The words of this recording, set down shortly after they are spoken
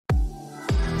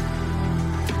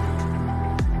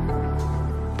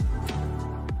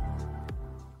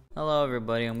Hello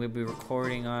everybody, I'm going to be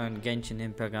recording on Genshin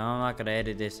Impact. I'm not going to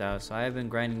edit this out, so I have been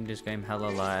grinding this game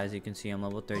hella lot. As you can see, I'm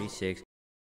level 36.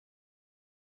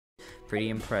 Pretty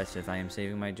impressive. I am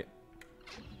saving my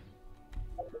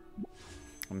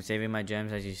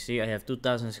gems. As you see, I have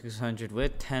 2,600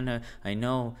 with 10. I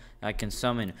know I can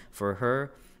summon for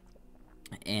her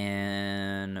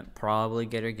and probably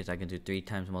get her because I can do 3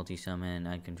 times multi-summon.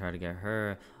 I can try to get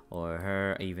her or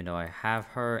her, even though I have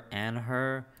her and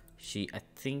her. I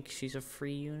think she's a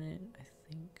free unit. I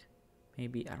think,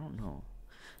 maybe, I don't know.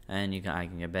 And I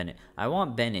can get Bennett. I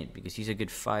want Bennett because he's a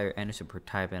good fire and a support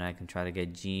type, and I can try to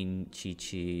get Jean,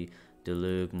 Chi-Chi,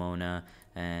 Diluc, Mona,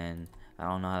 and I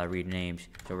don't know how to read names.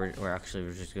 So we're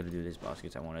just gonna do this boss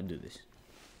because I want to do this.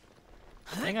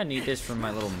 I think I need this for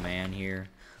my little man here,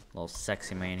 little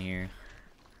sexy man here.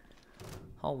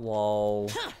 Hello.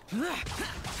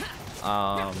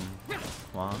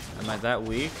 Well, am I that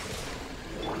weak?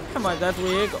 Am I that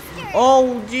weak?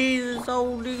 Oh Jesus!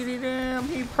 Oh diggity damn!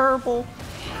 He purple.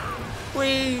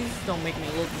 Please don't make me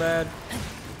look bad.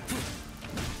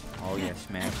 Oh yeah,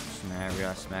 smack, we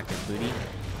gotta smack his booty.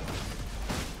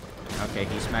 Okay,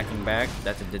 he's smacking back.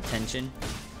 That's a detention.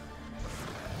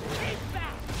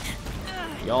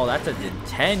 Yo, that's a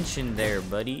detention there,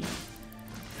 buddy.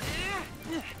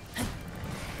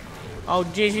 Oh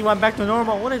jeez, he went back to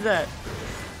normal. What is that?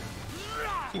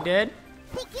 He dead?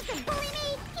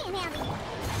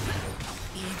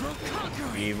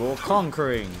 Evil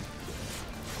conquering.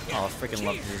 Oh, I freaking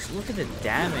love this. Look at the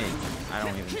damage. I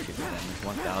don't even see the damage.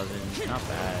 1,000. Not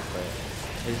bad, but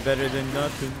it's better than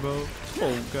nothing, bro.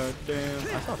 Oh, goddamn.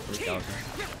 I saw 3,000.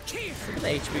 Look at the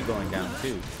HP going down,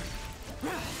 too.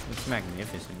 It's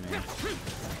magnificent, man.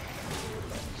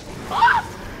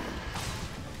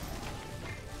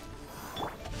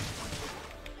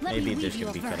 Maybe this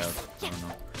could be cut out. I don't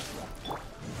know.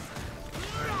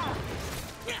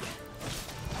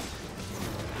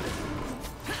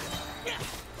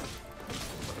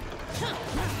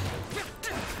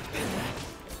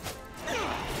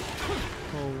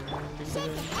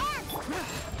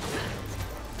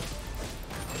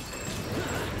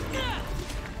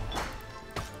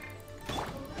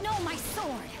 No, my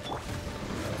sword.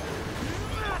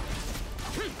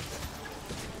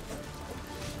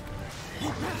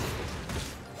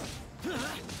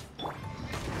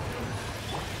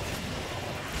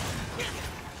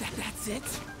 That's it.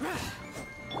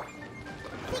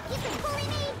 Think you can bully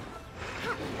me?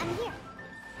 I'm here.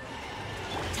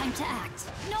 Time to act.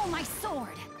 No, my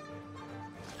sword.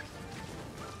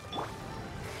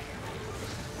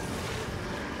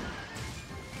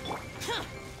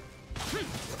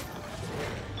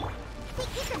 Think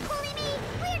you can bully me?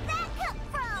 Where'd that come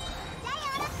from?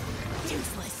 Diana?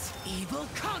 Useless. Evil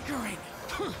conquering.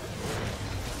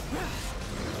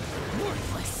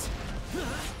 Worthless.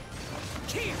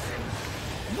 Here.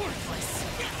 Worthless.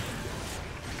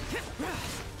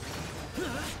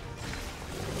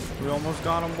 We almost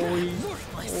got him, boys.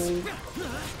 Worthless.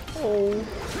 Oh.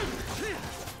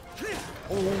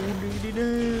 Oh,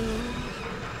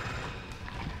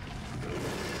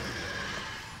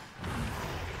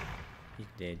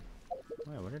 he's dead.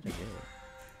 Wow, what did I get?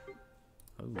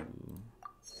 Oh.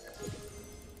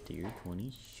 Tier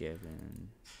 27.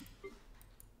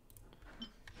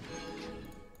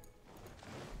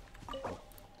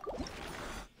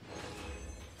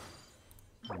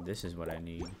 And this is what I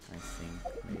need, I think,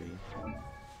 maybe.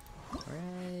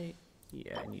 Alright.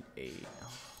 Yeah, I need 8. Oh,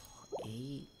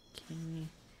 8? Kidding me?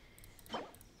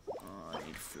 Oh, I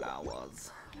need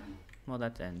flowers. Well,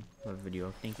 that's the end of the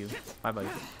video. Thank you. Bye bye.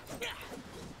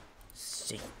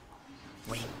 See.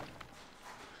 Wait.